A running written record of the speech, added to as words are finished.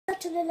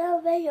to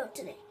another video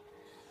today.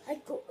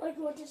 I'm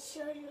going to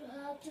show you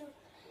how to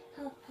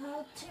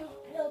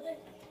build a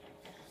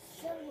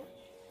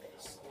Sliverfish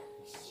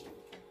statue.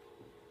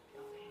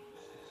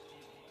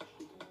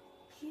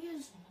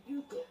 Here's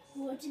you're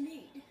going to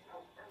need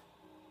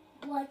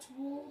white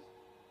wool,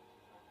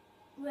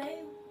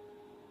 gray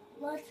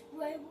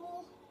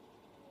wool,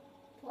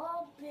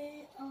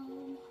 probably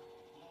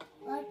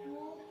light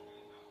wool,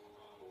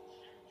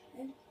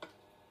 and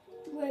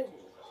gray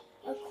wool.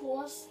 Of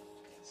course,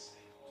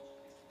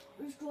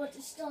 who's going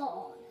to start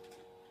on?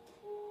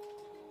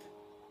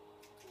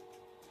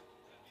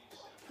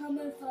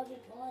 Coming from the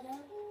bottom.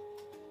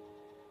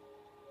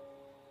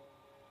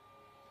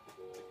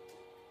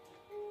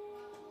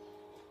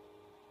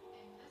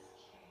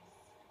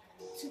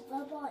 To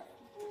the bottom.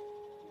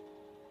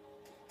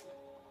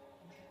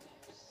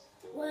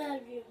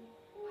 Whatever you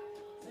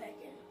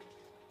reckon.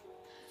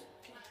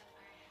 Okay.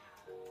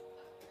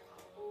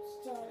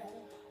 Start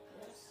out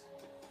this.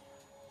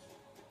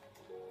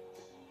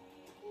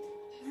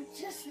 I'm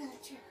just not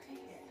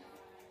checking it.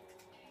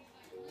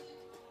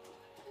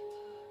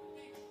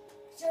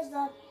 Just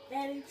not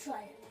very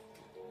trying.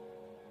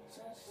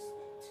 Just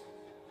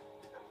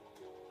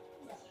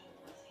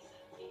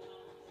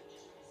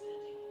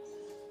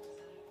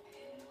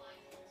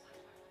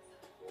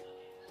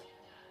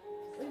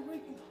we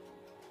can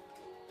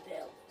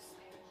build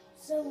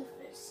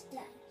Sliverfish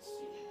statue.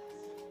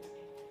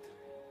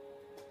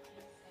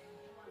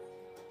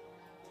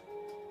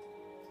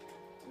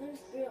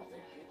 Let's build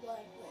it the right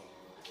way.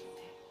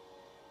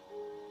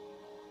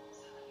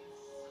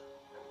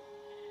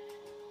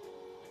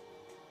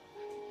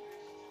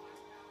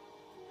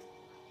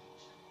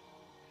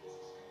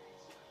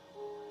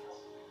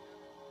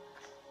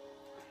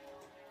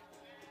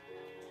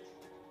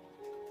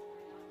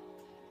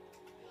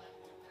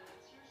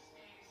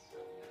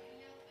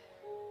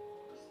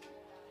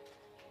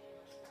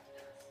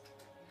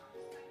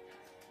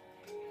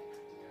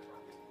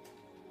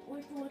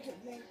 We're going to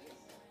make it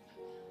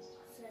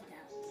sit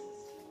down.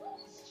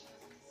 Sit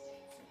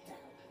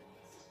down.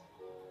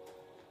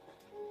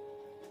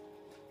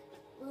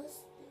 Let's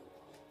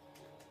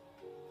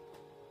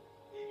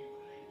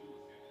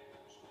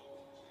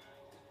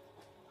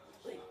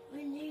do it.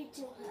 We need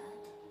to have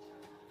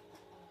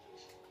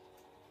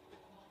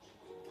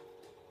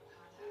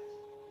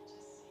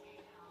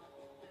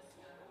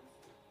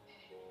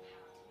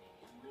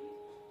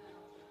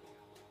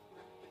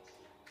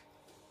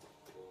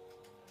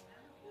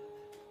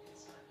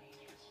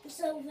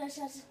Sliverfish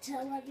has a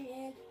tail at the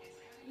end.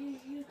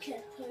 You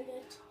can put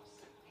it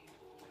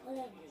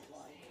whatever you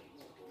want it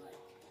to look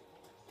like.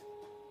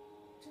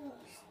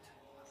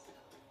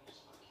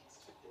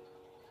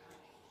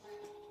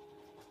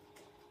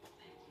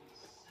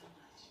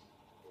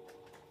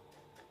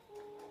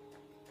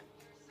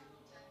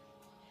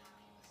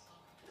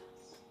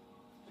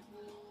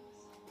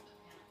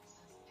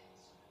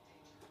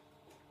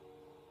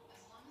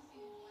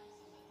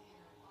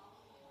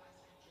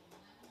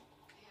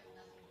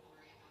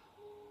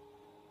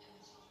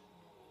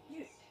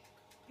 Just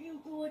you're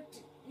going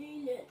to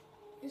need it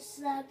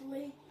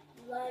exactly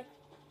like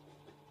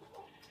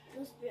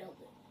this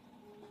building.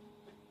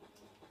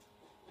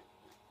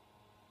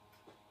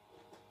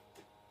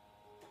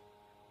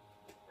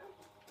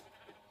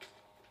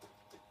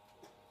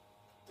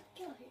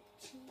 Go ahead,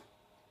 Chief.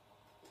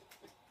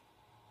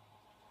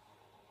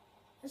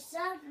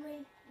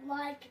 Exactly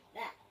like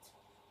that.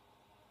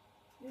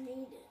 You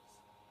need it.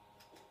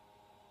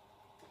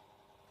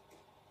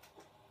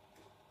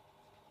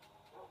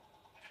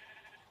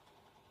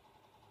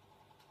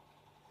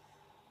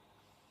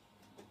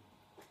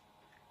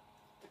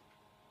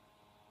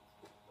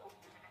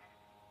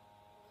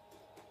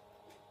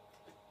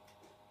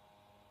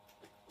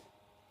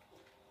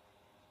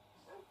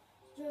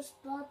 Just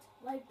spot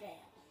right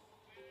there.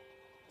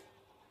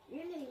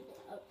 You need,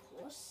 of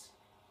course,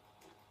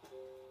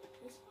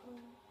 this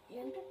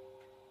end.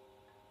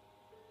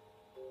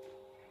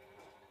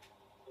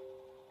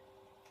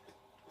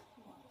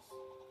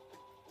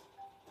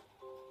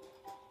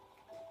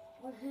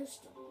 What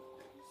history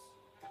was?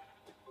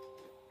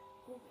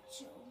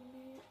 Overchill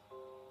me.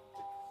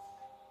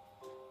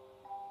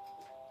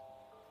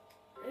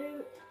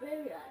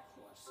 Very of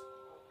course.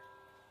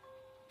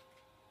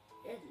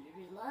 And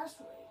the last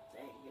way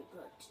thing you're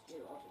going to do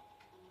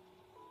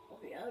on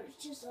the other,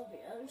 just on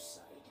the other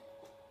side.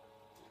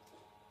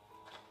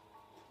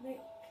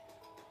 Make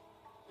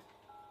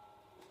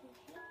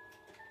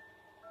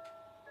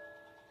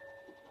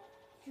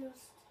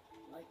just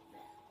like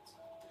that.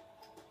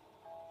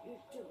 You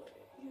do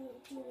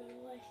it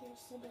right here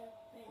so that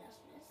made us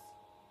miss.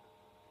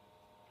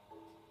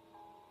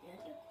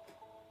 And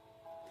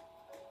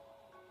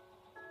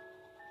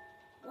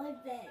like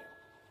there.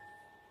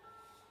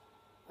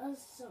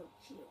 That's so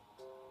cute.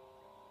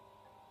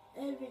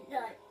 Every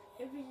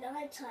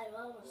night time I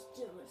was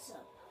doing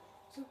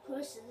some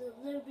questions a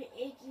little bit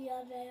icky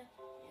on there.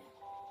 Yeah.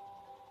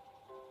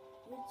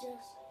 We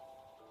just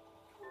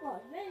come on,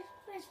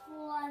 thanks for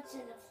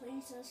watching and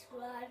please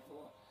subscribe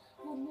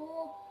for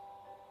more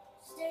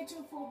Stay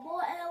tuned for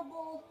more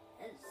animal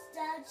and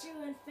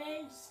statue and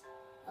things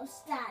of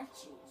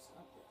statues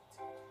of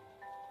it.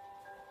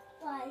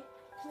 Bye.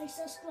 Please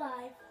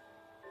subscribe.